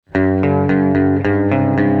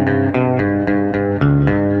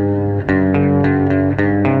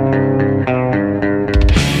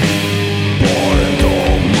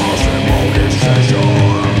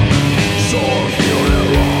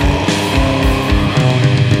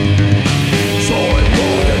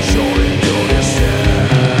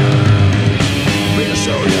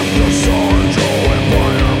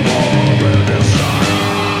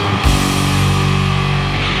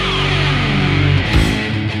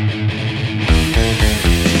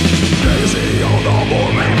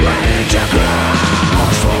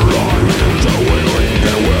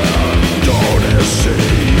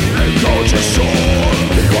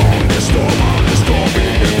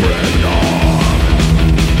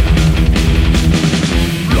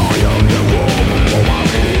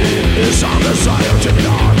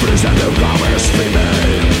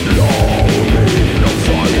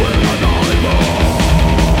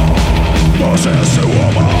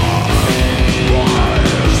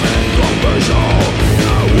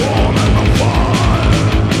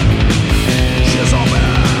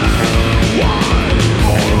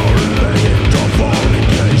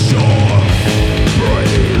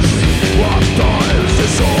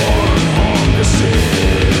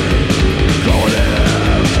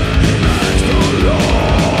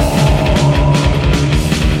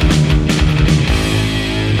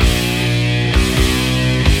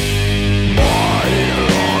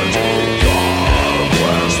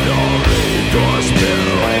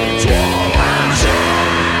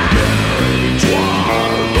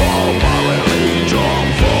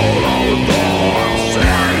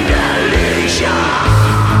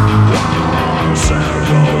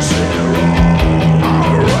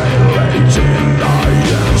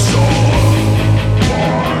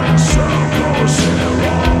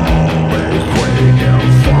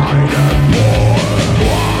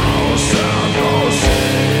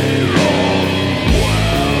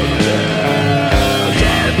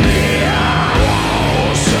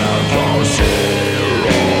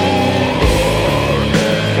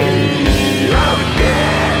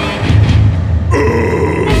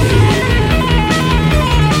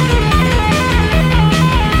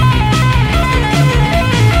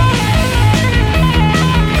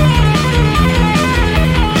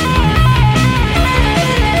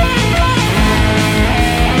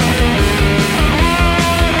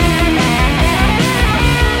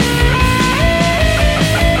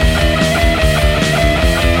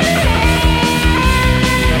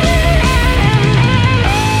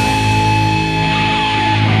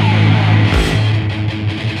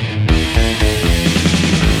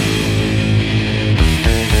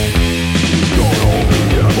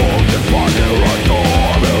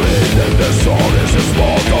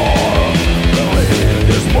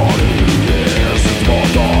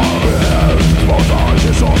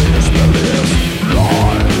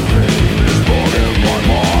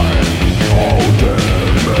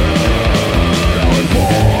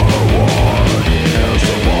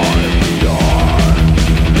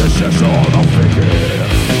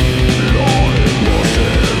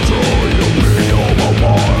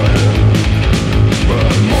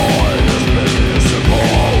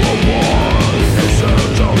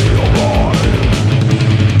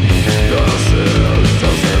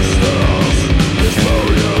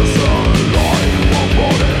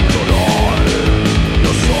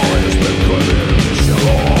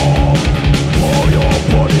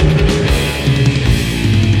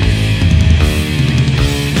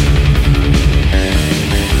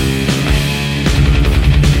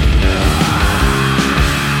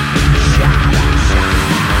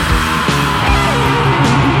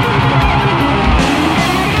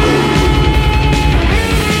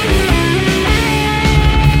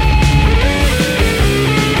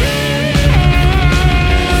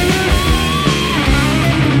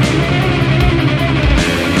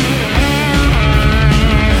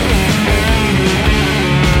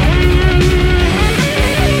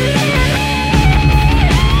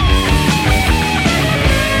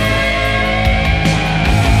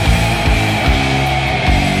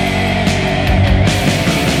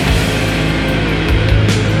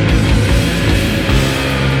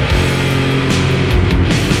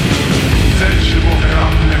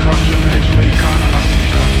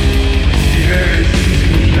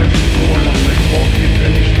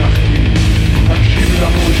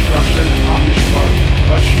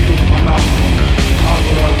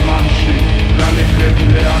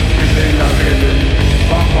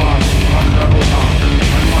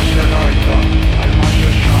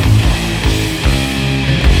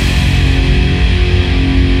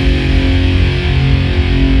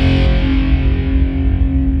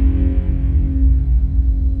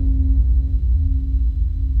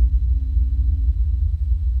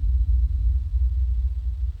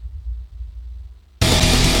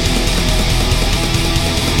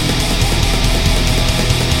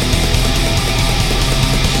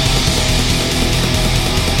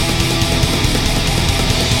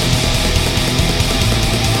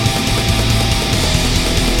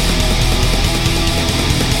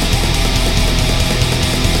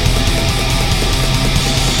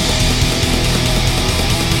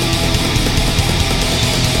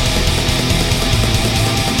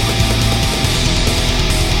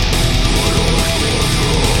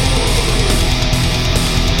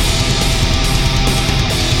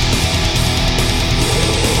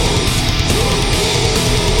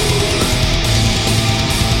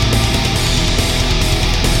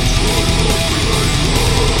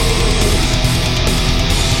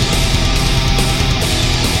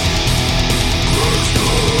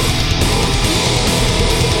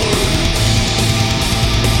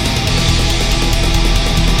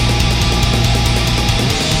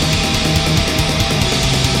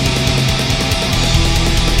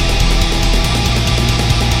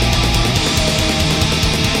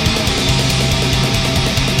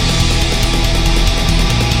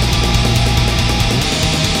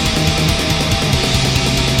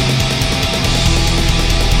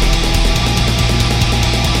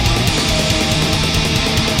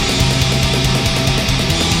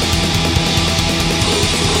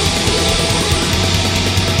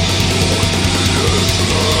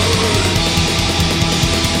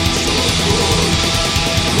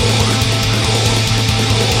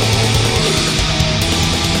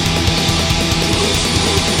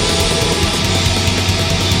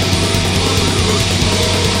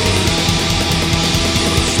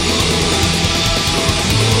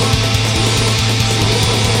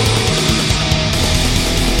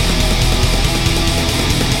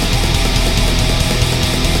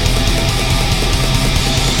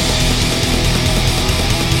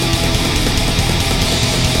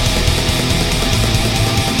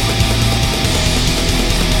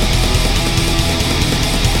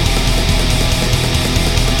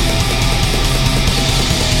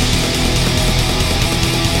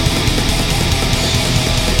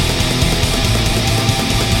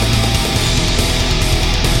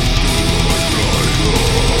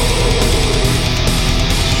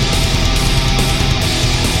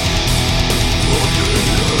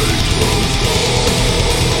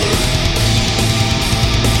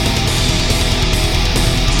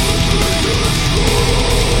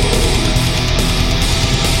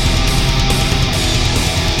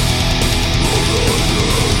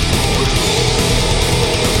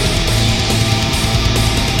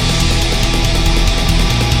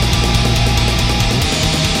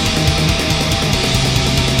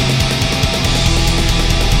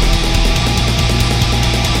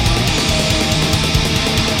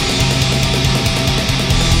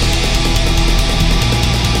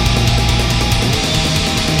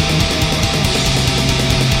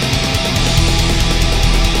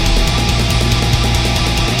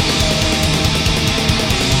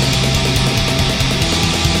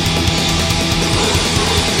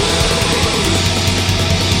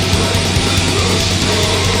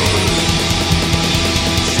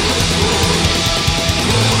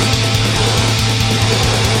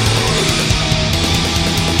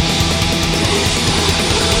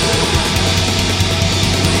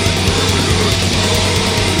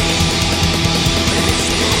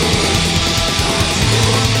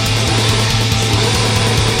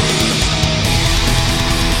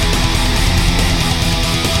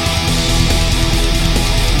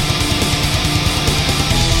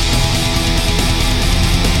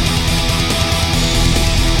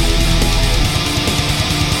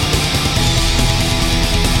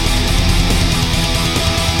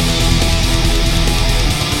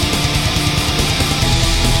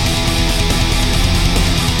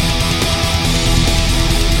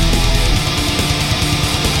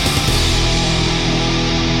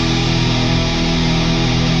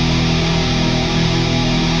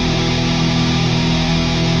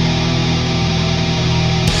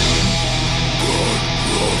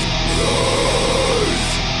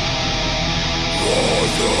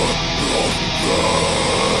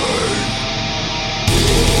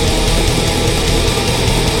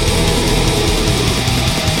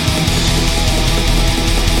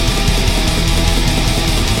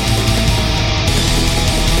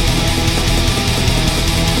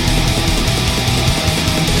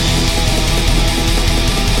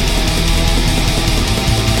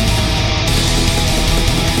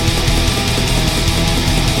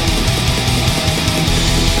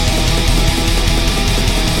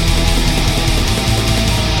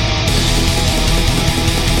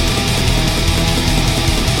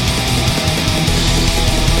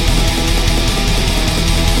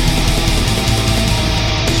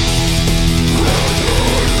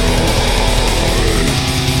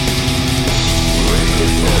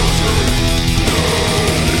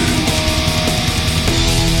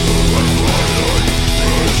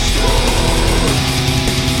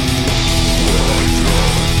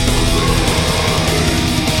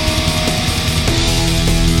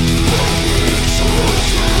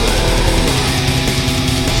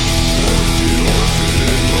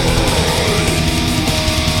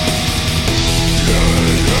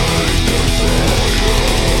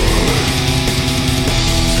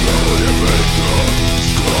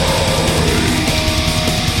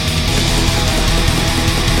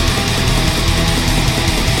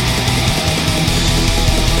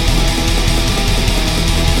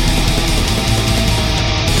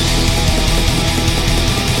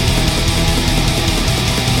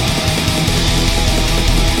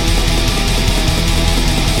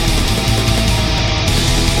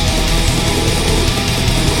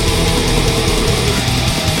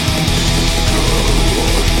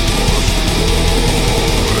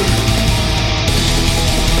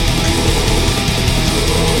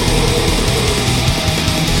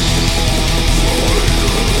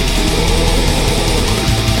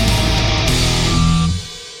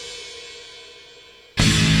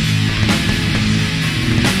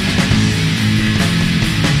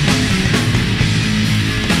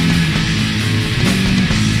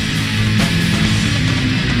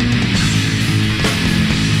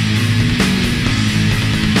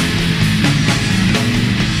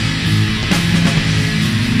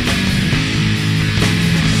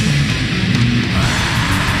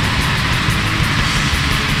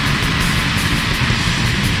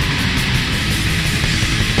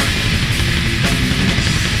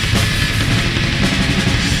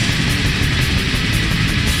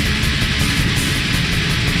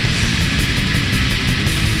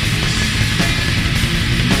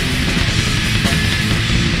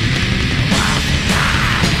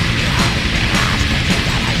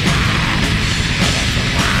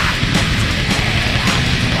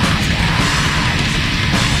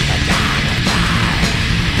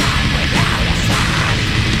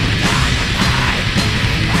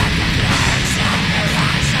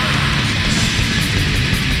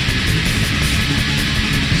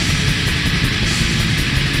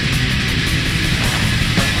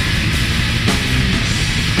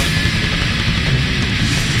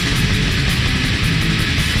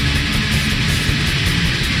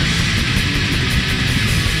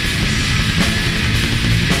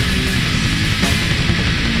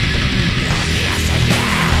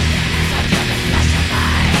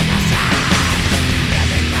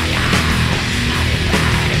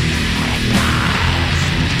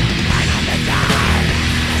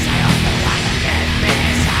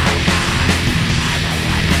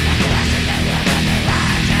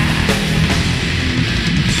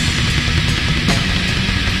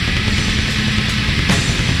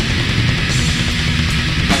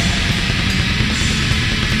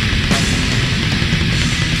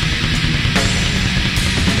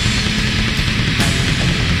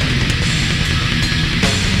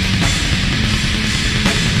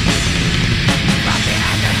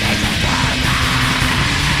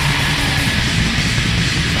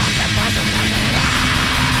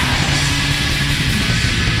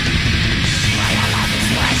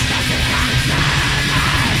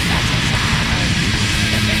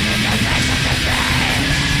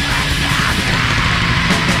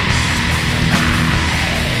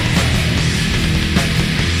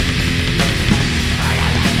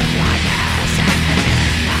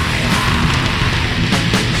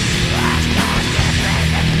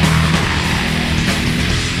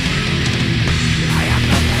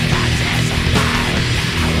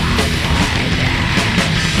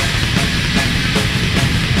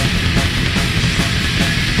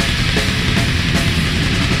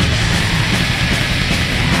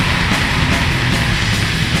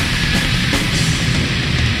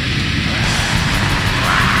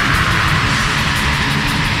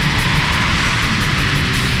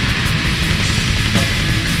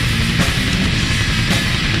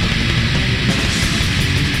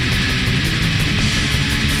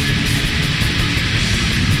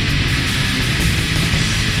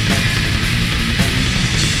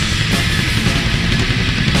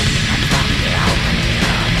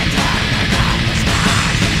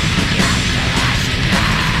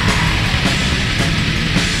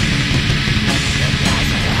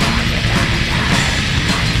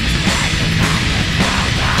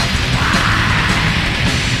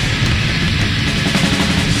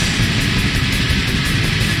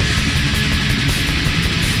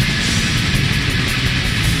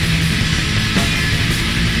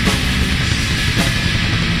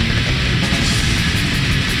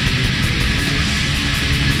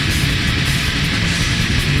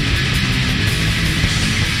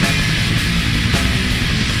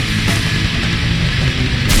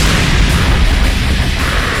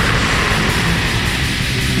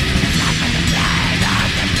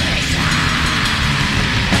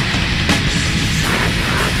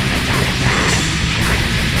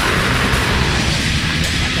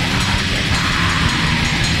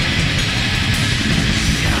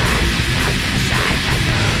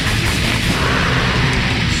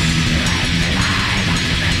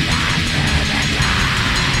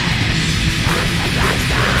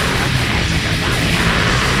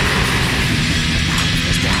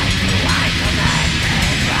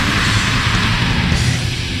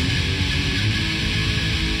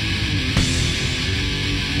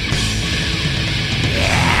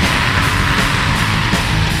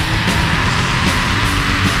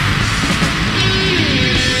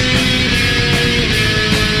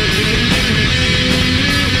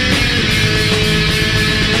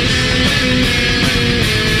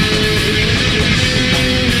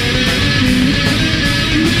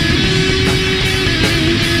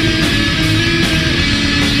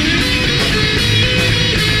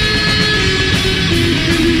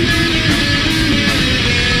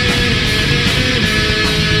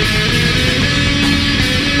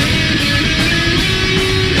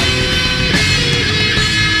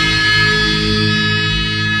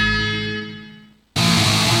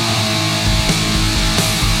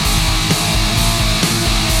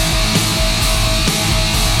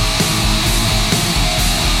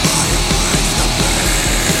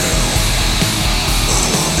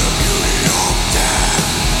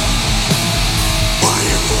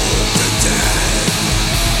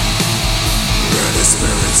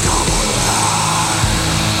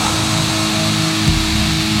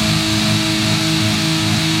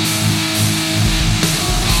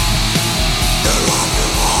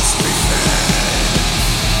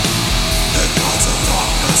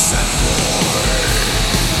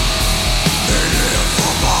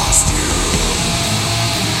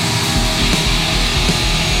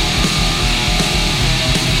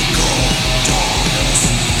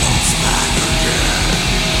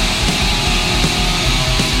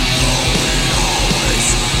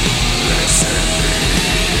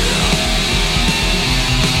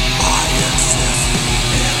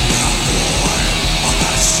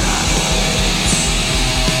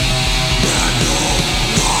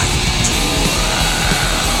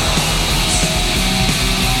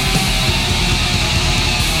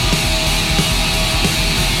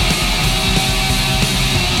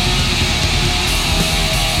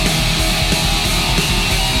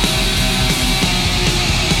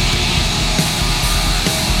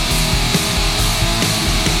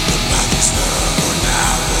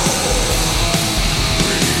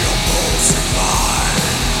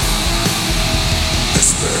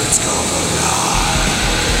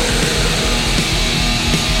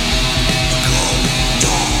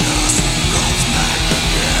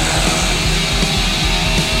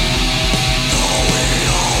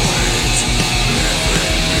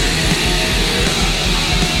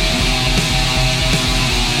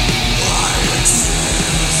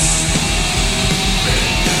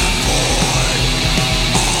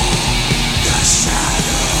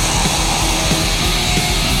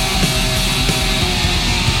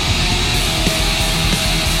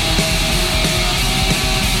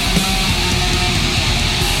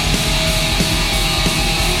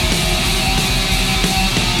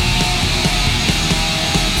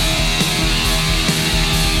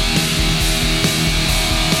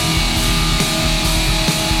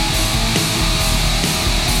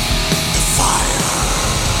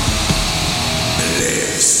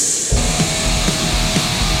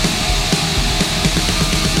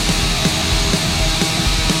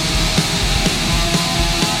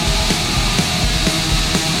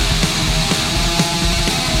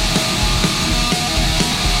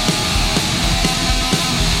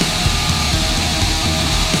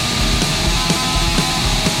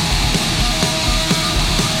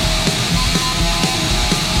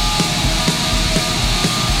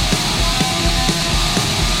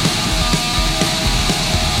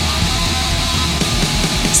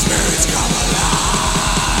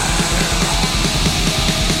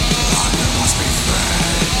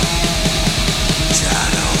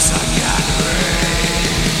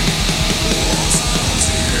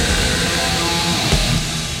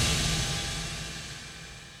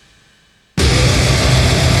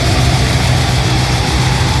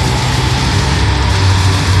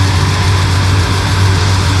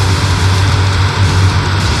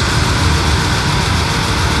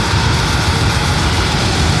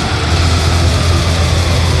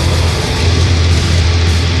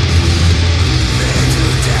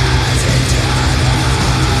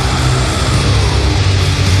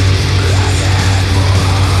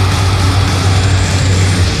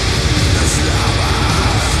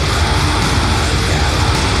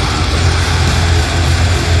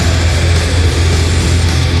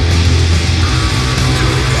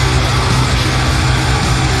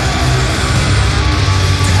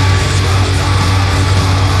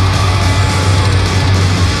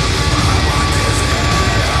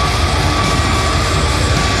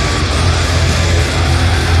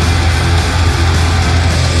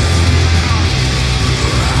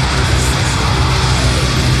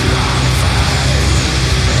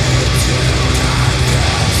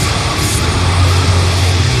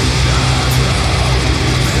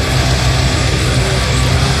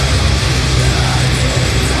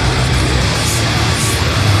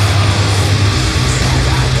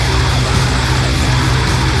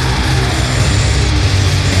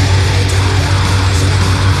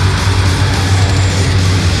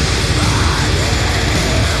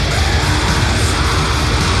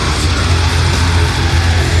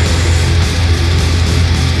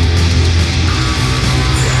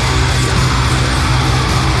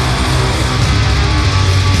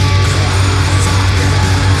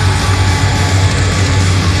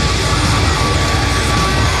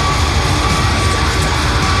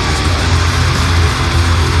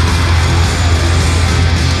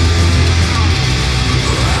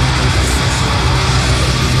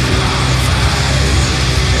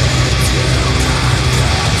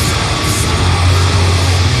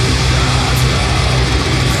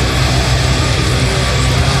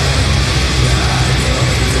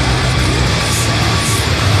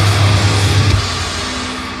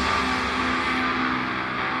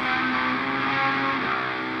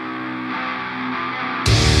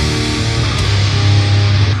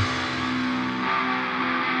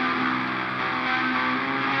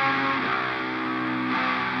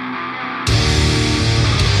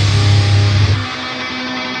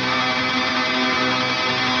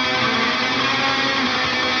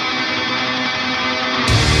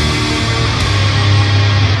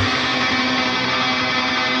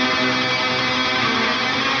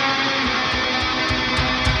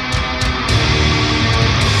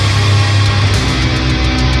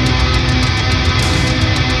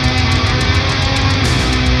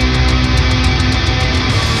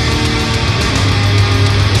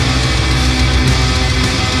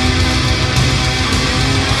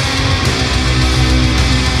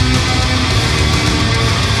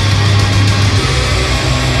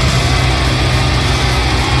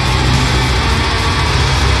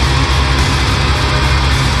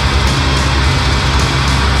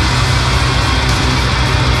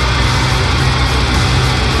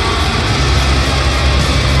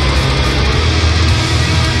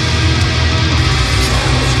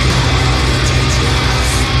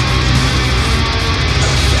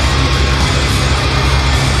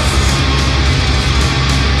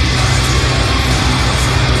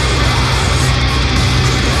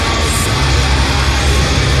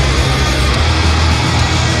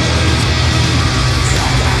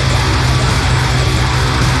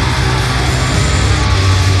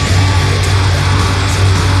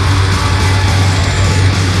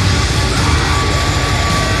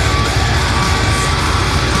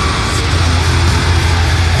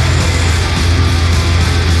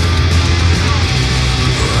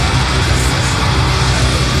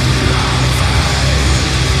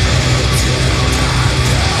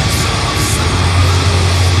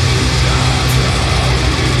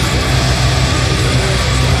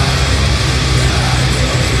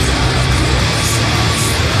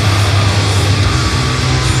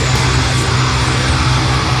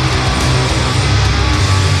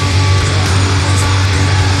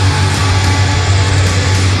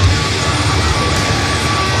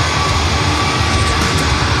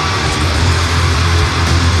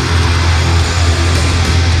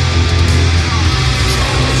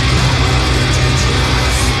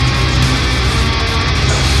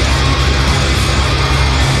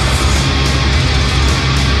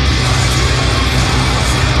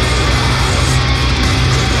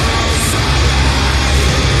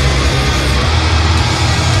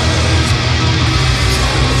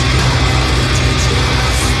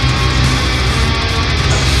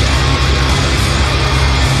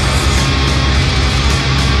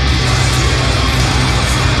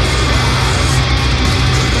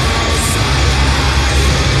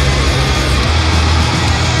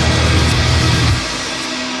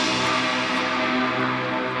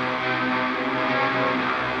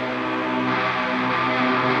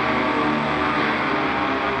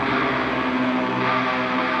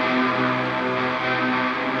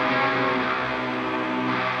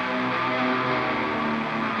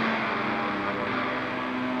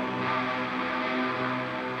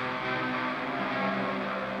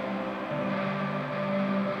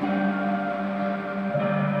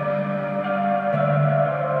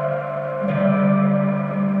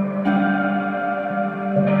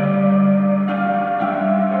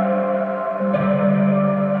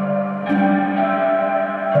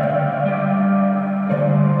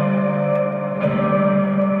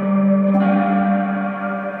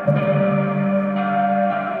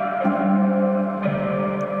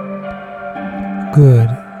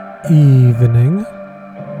evening,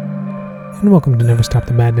 and welcome to Never Stop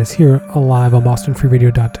the Madness here live on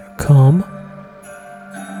BostonFreeRadio.com.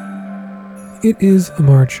 It is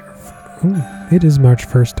March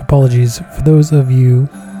 1st. Apologies for those of you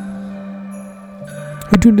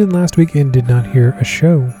who tuned in last week and did not hear a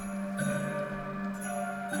show.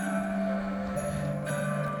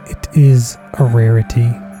 It is a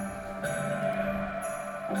rarity.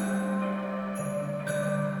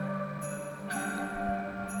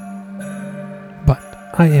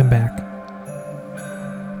 I am back.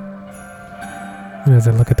 And as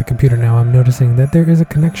I look at the computer now, I'm noticing that there is a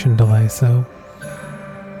connection delay, so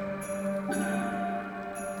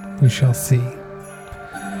we shall see.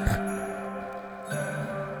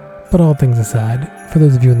 But all things aside, for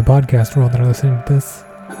those of you in the podcast world that are listening to this,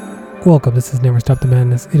 welcome. This is Never Stop the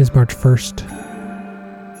Madness. It is March 1st.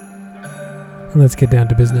 And let's get down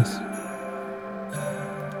to business.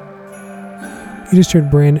 You just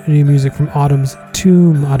heard brand new music from Autumn's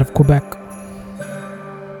Tomb out of Quebec.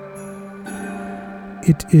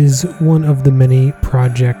 It is one of the many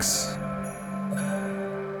projects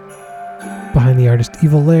behind the artist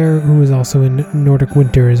Evil Lair, who is also in Nordic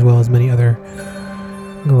Winter, as well as many other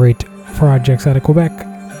great projects out of Quebec.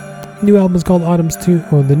 New album is called Autumn's Tomb,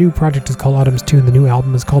 or the new project is called Autumn's Tomb. The new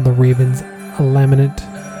album is called The Raven's Lament.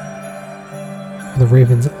 The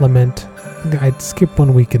Raven's Lament. I'd skip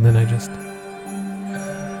 1 week and then I just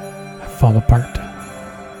fall apart.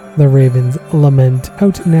 The Raven's Lament,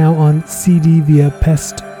 out now on CD via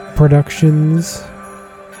Pest Productions.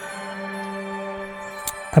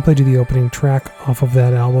 I played you the opening track off of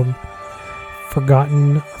that album,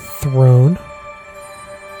 Forgotten Throne,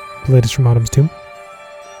 the latest from Autumn's Tomb.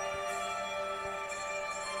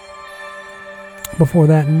 Before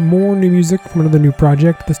that, more new music from another new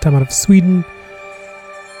project, this time out of Sweden.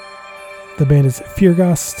 The band is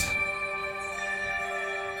Feargast,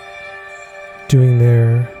 doing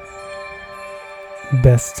their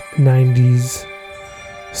best 90s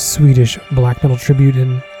Swedish black metal tribute,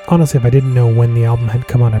 and honestly, if I didn't know when the album had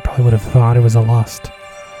come out, I probably would have thought it was a lost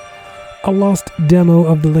demo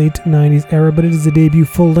of the late 90s era, but it is a debut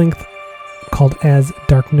full-length called As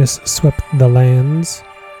Darkness Swept the Lands.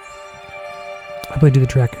 I played you the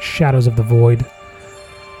track Shadows of the Void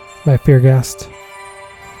by Feargast.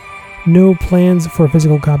 No plans for a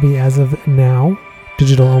physical copy as of now.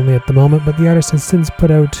 Digital only at the moment, but the artist has since put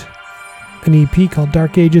out an EP called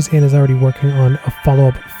Dark Ages and is already working on a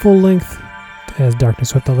follow-up full-length As Darkness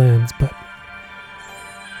Swept the Lands, but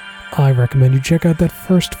I recommend you check out that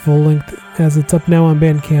first full-length as it's up now on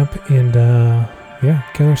Bandcamp, and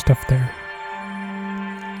killer stuff there.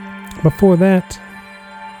 Before that,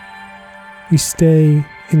 we stay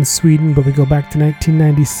in Sweden, but we go back to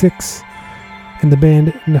 1996, and the band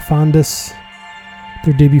Nefandus,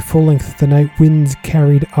 their debut full-length, The Night Winds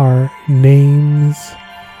Carried Our Names.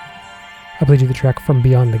 I played you the track From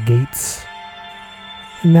Beyond the Gates.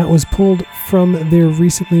 And that was pulled from their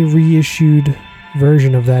recently reissued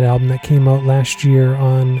version of that album that came out last year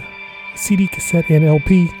on CD, cassette, and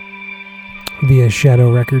LP via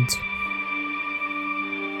Shadow Records.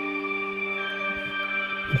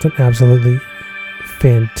 It's an absolutely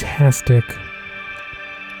fantastic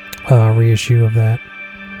reissue of that.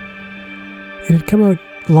 It had come out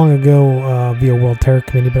long ago via World Terror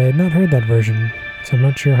Committee, but I had not heard that version, so I'm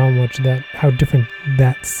not sure how different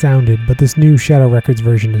that sounded. But this new Shadow Records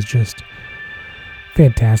version is just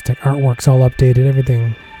fantastic. Artwork's all updated,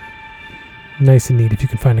 everything nice and neat if you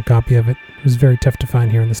can find a copy of it. It was very tough to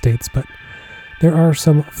find here in the States, but there are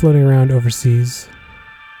some floating around overseas.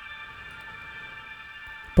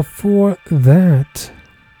 Before that,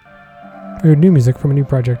 we heard new music from a new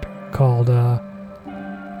project called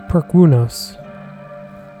Perkwunos.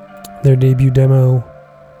 Their debut demo,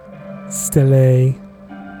 Stelle,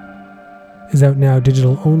 is out now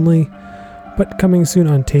digital only, but coming soon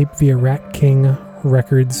on tape via Rat King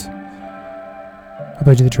Records. I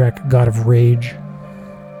played you the track God of Rage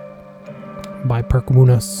by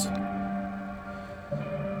Perkwunos.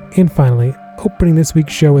 And finally, opening this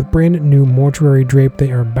week's show with brand new Mortuary Drape.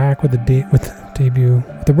 They are back with a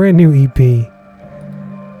brand new EP,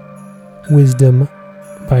 Wisdom,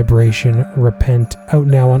 Vibration, Repent, out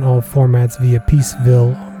now on all formats via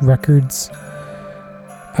Peaceville Records.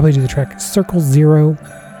 I played you the track Circle Zero.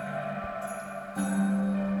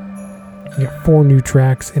 You got 4 new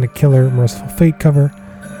tracks and a killer Merciful Fate cover.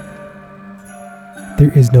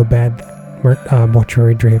 There is no bad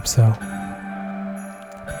Mortuary Drape, so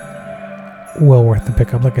well worth the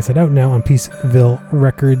pickup. Like I said, out now on Peaceville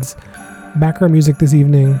Records. Background music this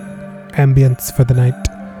evening, Ambience for the Night,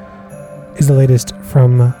 is the latest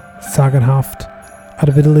from Sagenhaft out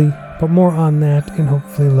of Italy. But more on that and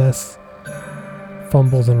hopefully less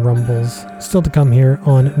fumbles and rumbles still to come here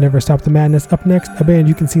on Never Stop the Madness. Up next, a band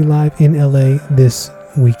you can see live in LA this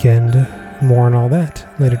weekend. More on all that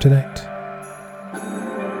later tonight.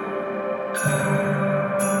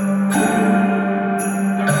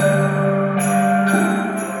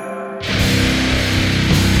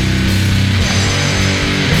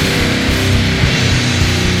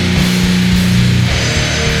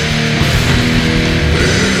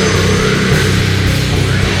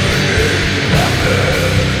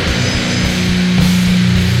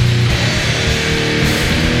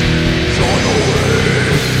 Shine away,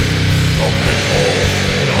 the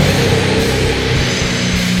people,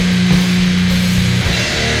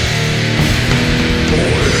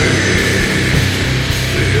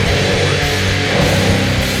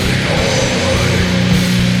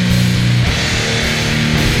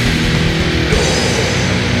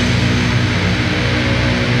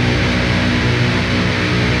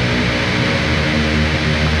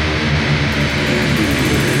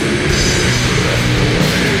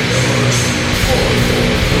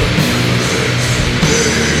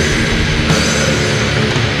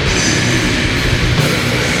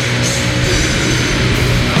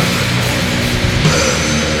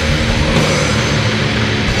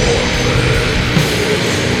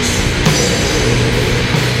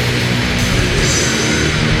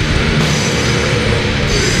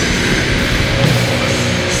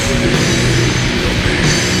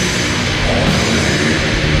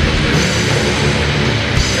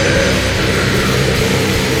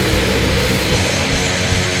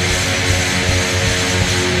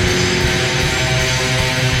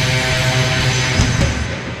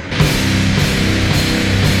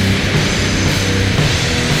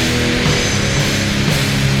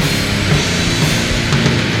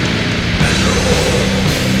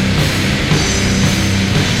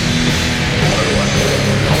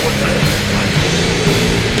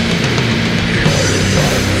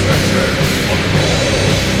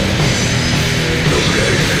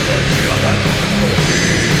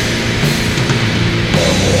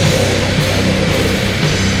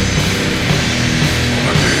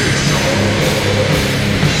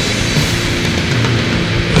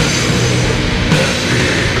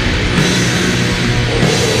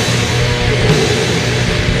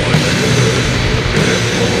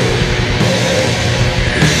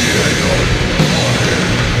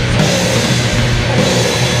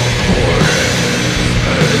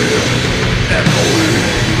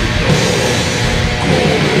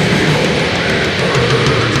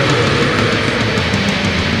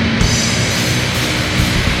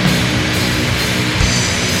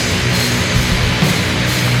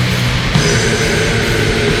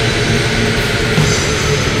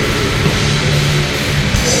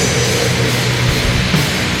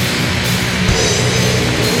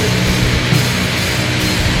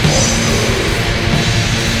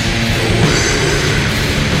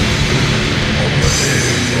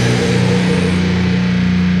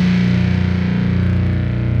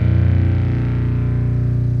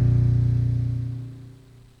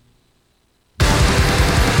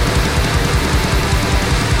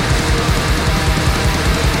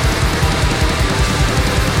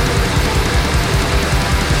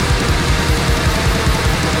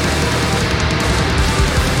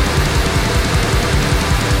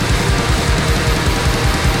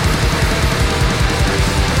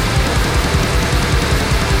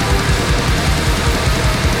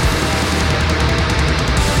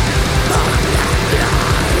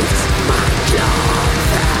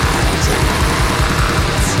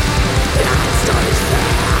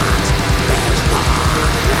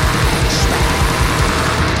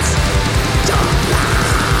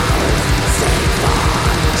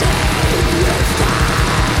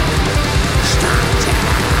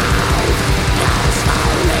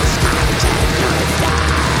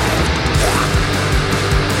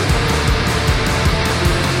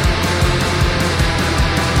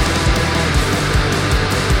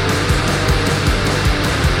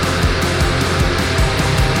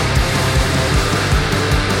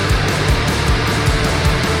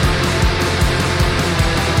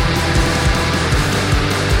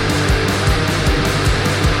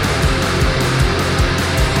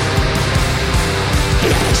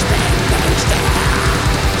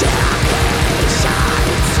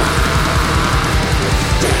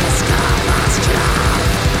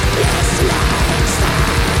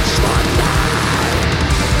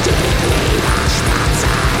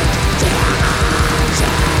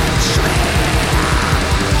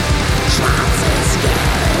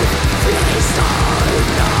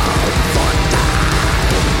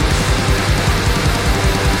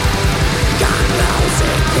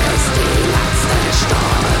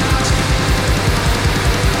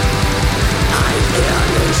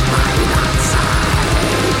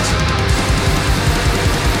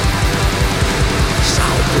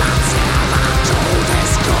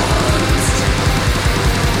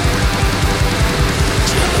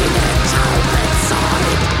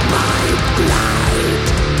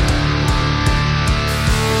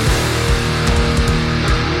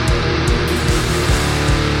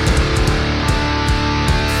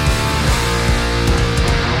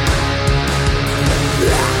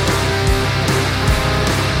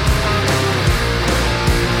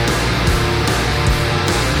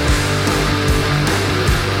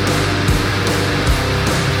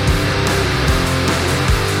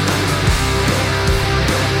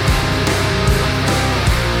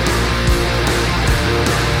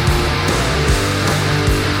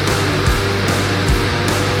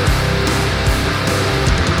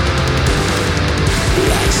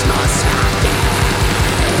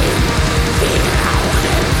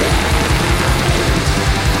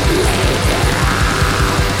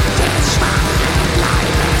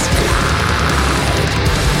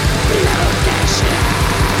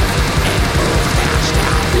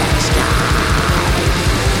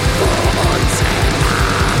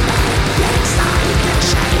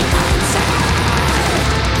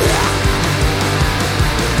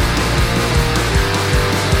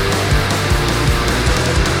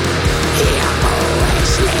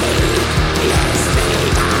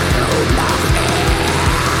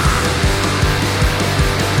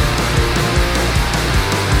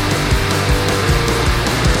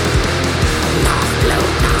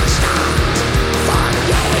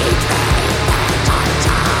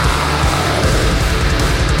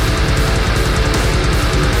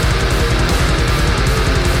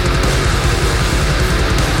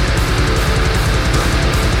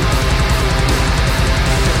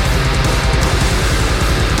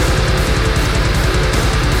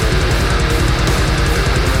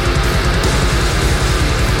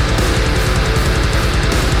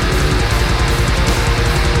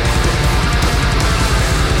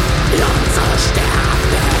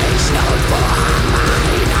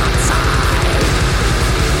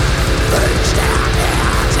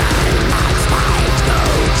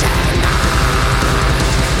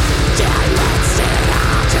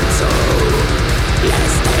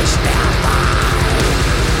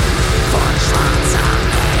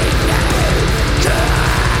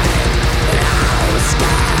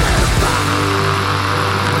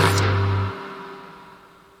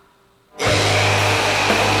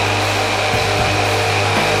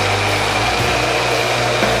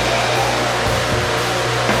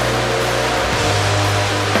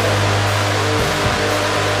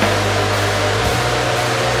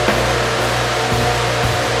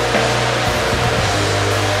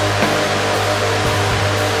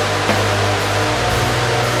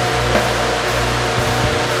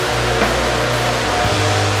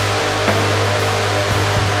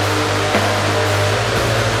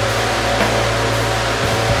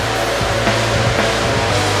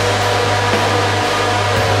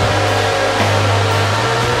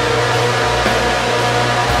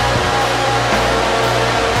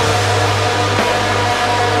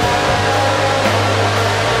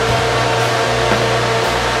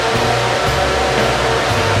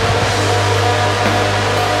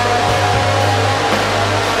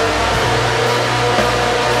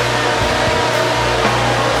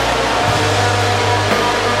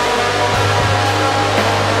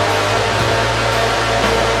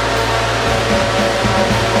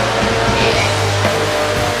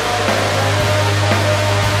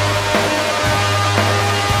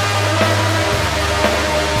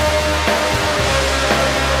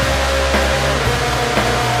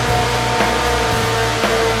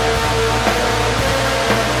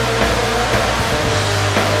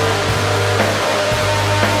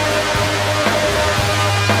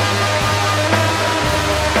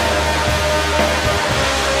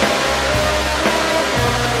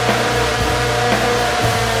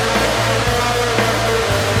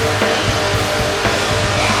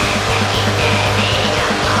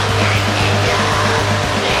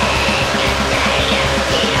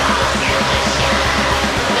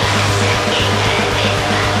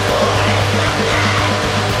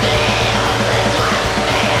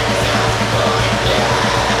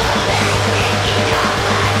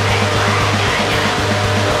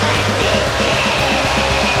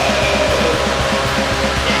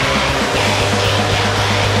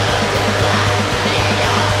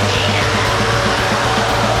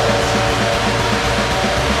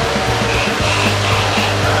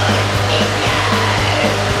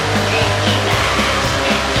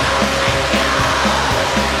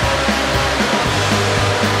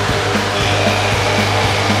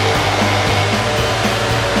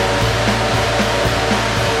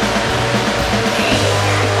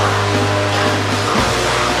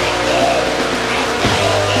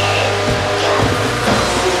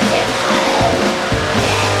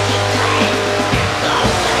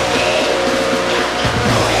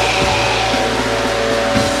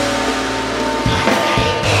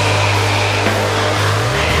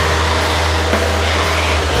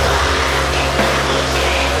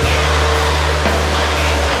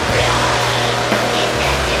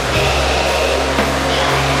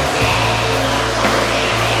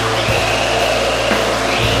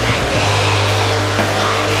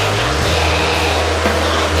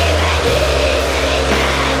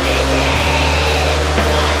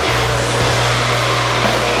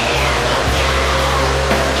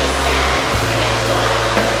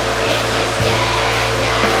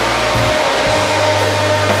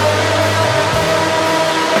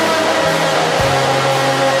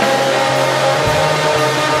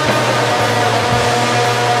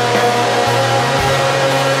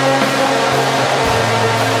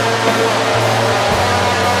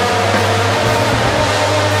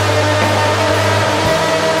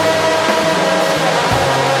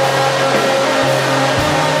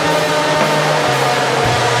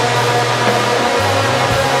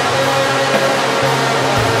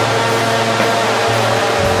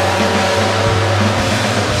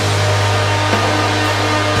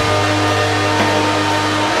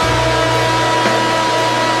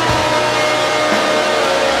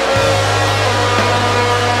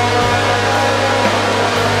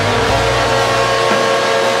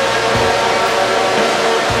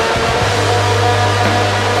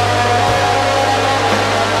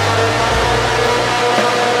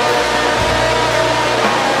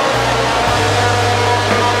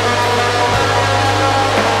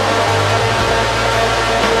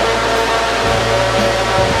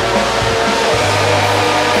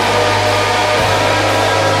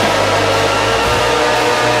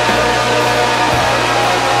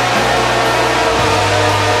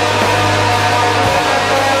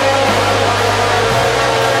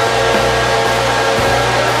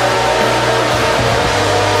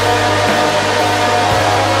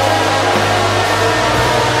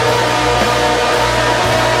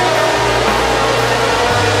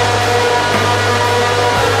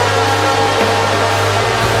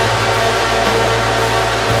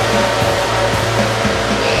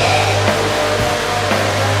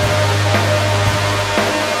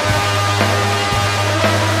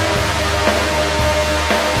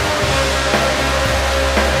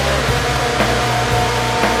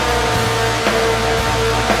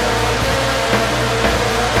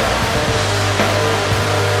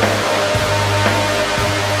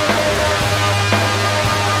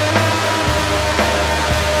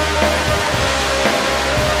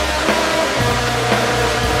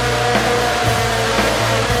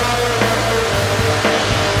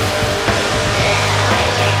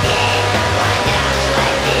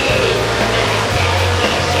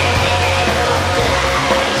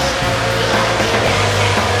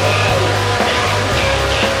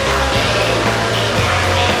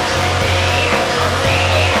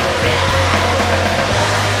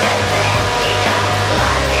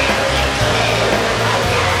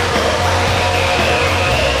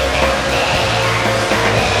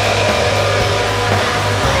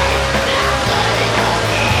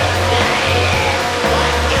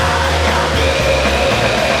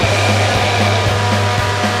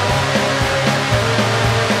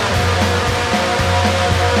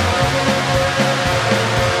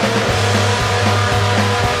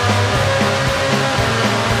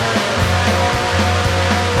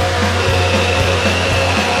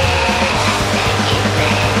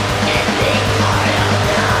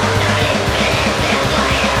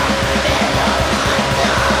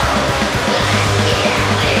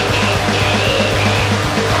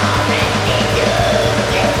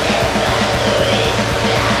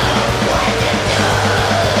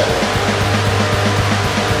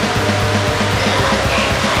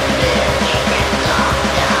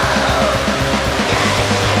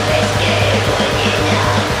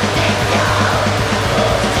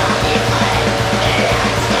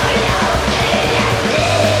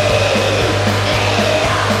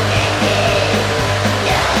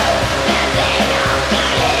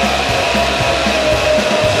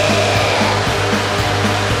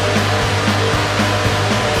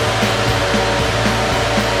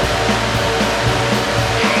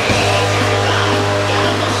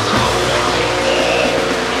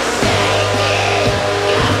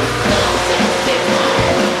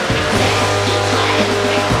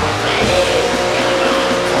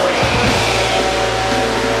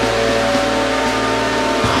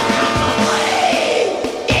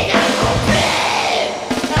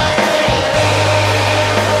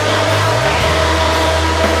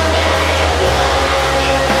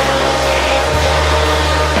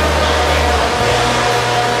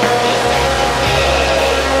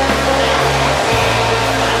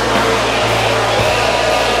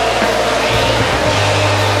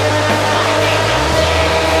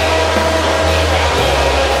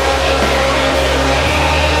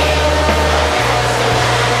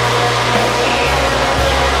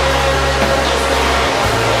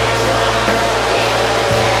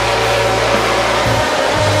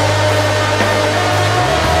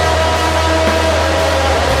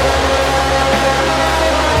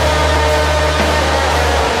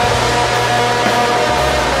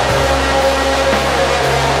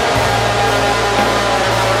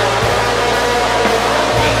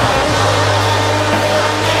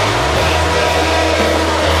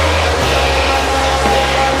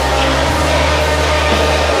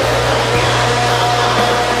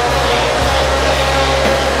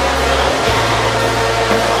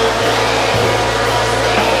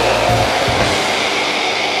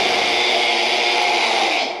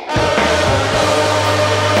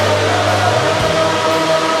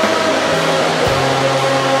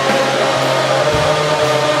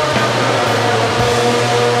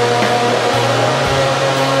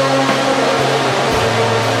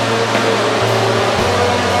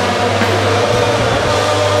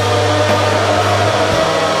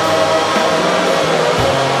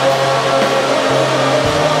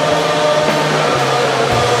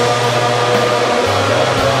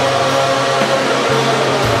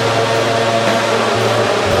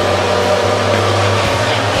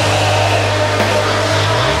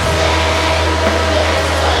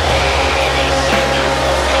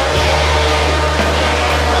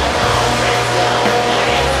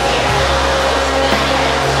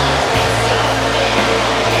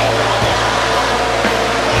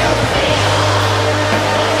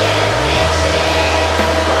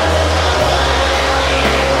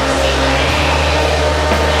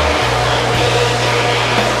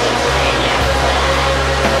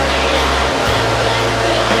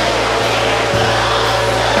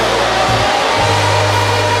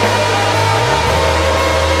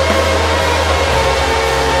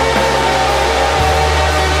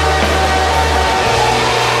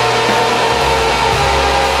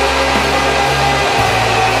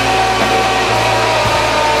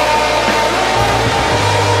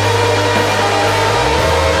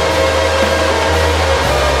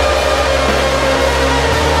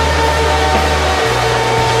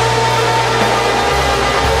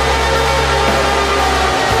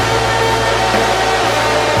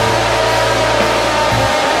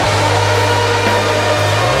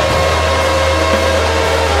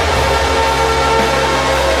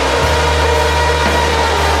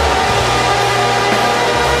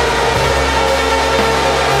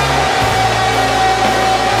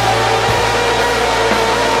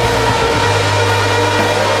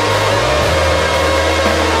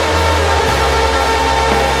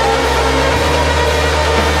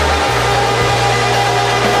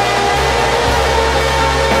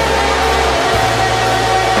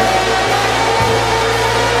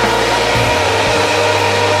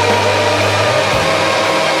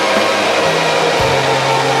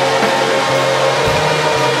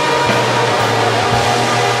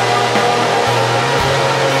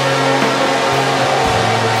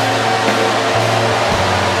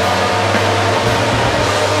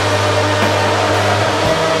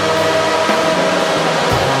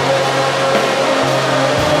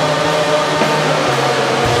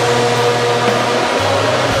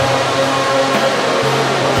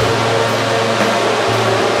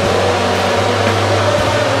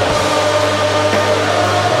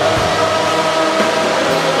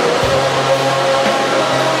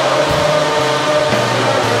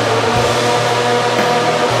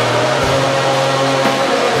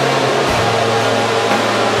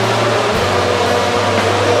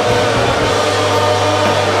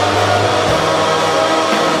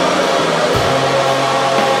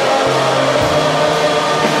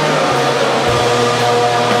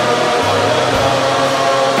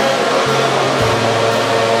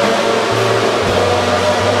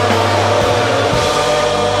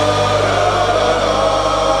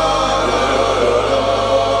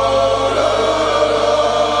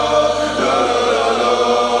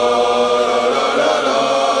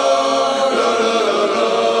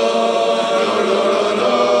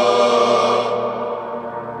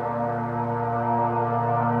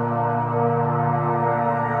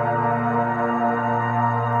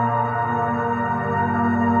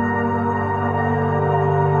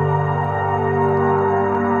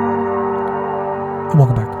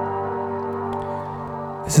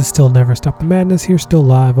 is still Never Stop the Madness here, still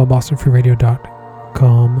live on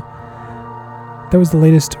BostonFreeRadio.com. That was the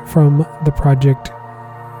latest from the project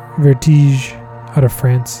Vertige out of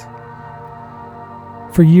France.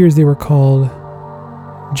 For years they were called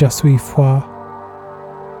Je suis foi,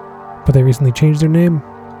 but they recently changed their name,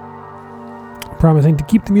 promising to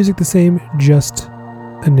keep the music the same, just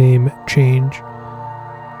a name change.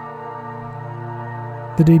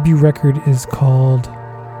 The debut record is called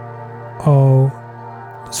O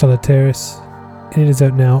Solitaires, and it is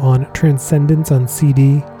out now on Transcendence on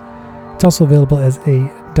CD. It's also available as a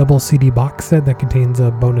double CD box set that contains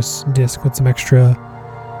a bonus disc with some extra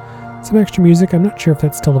music. I'm not sure if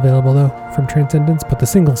that's still available though from Transcendence, but the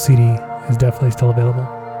single CD is definitely still available.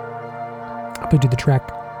 I'll play you the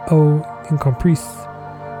track O Incompris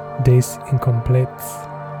des Incomplets,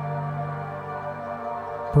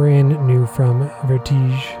 brand new from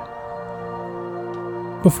Vertige.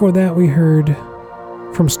 Before that, we heard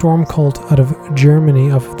from Storm Cult out of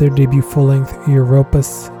Germany off their debut full-length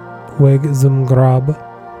Europas Weg zum Grab.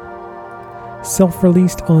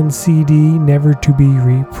 Self-released on CD, never to be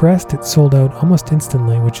repressed. It sold out almost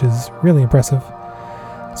instantly, which is really impressive.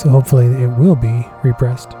 So hopefully it will be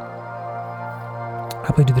repressed.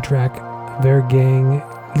 I played you the track Vergang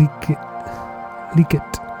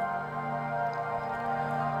Liket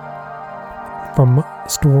from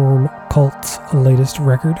Storm Cult's latest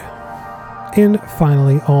record. And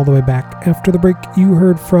finally, all the way back after the break, you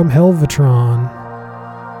heard from Helvetron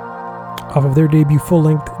off of their debut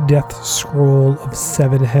full-length Death Scroll of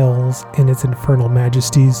Seven Hells in its Infernal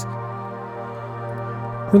Majesties,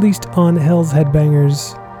 released on Hell's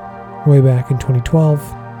Headbangers way back in 2012.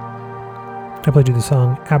 I played you the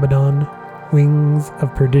song Abaddon, Wings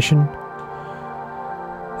of Perdition.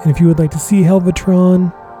 And if you would like to see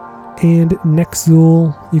Helvetron and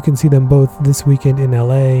Nexul, you can see them both this weekend in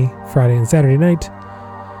LA, Friday and Saturday night.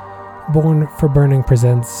 Born for Burning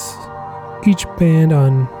presents each band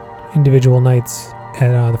on individual nights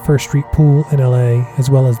at the First Street Pool in LA, as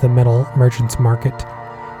well as the Metal Merchants Market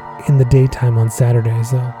in the daytime on Saturday.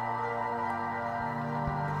 So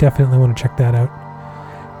definitely want to check that out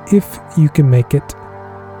if you can make it.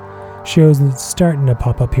 Shows starting to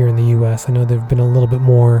pop up here in the US. I know there've been a little bit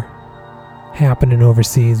more happening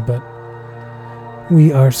overseas, but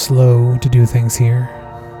we are slow to do things here.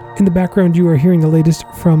 In the background, you are hearing the latest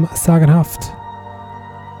from Sagenhaft,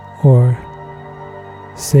 or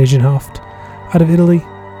Sagenhaft, out of Italy.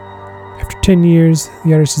 After 10 years,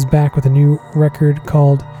 the artist is back with a new record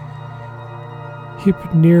called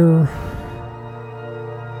Hypnerotum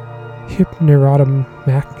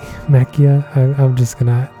Machia.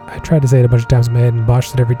 I tried to say it a bunch of times in my head and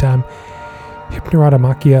botched it every time. Hypnerotum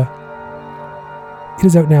Machia. It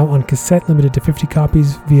is out now on cassette, limited to 50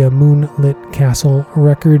 copies via Moonlit Castle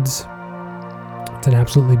Records. It's an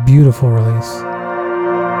absolutely beautiful release.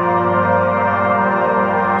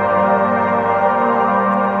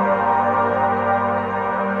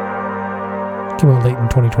 Came out late in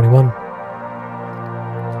 2021.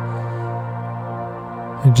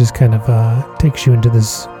 It just kind of takes you into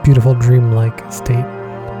this beautiful dreamlike state.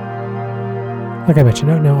 Like I mentioned,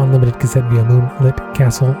 out now on limited cassette via Moonlit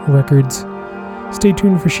Castle Records. Stay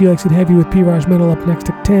tuned for She Likes It Heavy with P-Raj Metal up next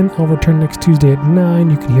at 10. I'll return next Tuesday at 9.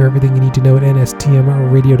 You can hear everything you need to know at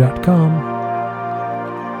nstmradio.com.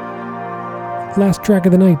 Last track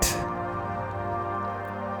of the night.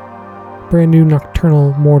 Brand new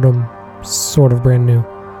Nocturnal Mortem. Sort of brand new.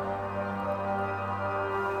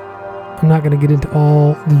 I'm not going to get into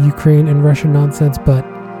all the Ukraine and Russian nonsense, but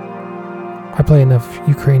I play enough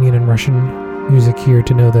Ukrainian and Russian music here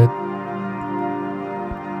to know that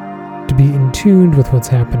to be in tune with what's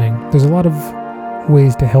happening. There's a lot of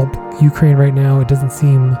ways to help Ukraine right now. It doesn't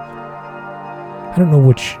seem... I don't know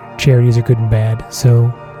which charities are good and bad,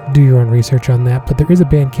 so do your own research on that. But there is a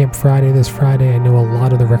Bandcamp Friday this Friday. I know a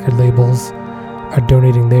lot of the record labels are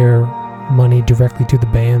donating their money directly to the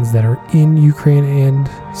bands that are in Ukraine and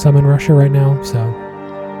some in Russia right now, so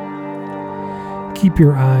keep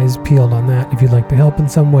your eyes peeled on that if you'd like to help in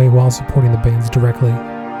some way while supporting the bands directly.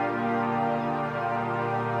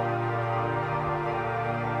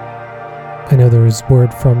 I know there is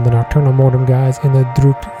word from the Nocturnal Mortem guys and the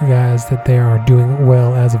Druk guys that they are doing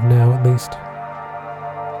well as of now, at least,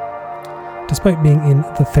 despite being in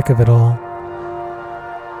the thick of it all.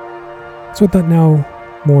 So I thought now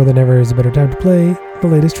more than ever is a better time to play the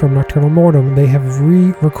latest from Nocturnal Mortem. They have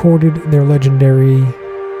re-recorded their legendary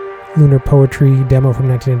Lunar Poetry demo from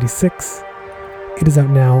 1996. It is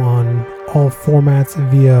out now on all formats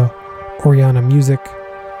via Oriana Music.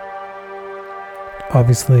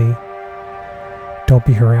 Obviously, don't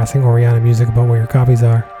be harassing Oriana Music about where your copies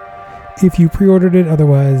are. if you pre-ordered it.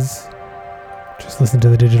 Otherwise, just listen to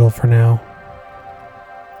the digital for now.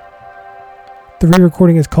 The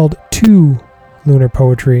re-recording is called To Lunar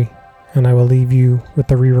Poetry, and I will leave you with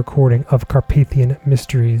the re-recording of Carpathian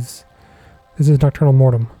Mysteries. This is Nocturnal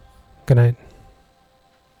Mortem. Good night.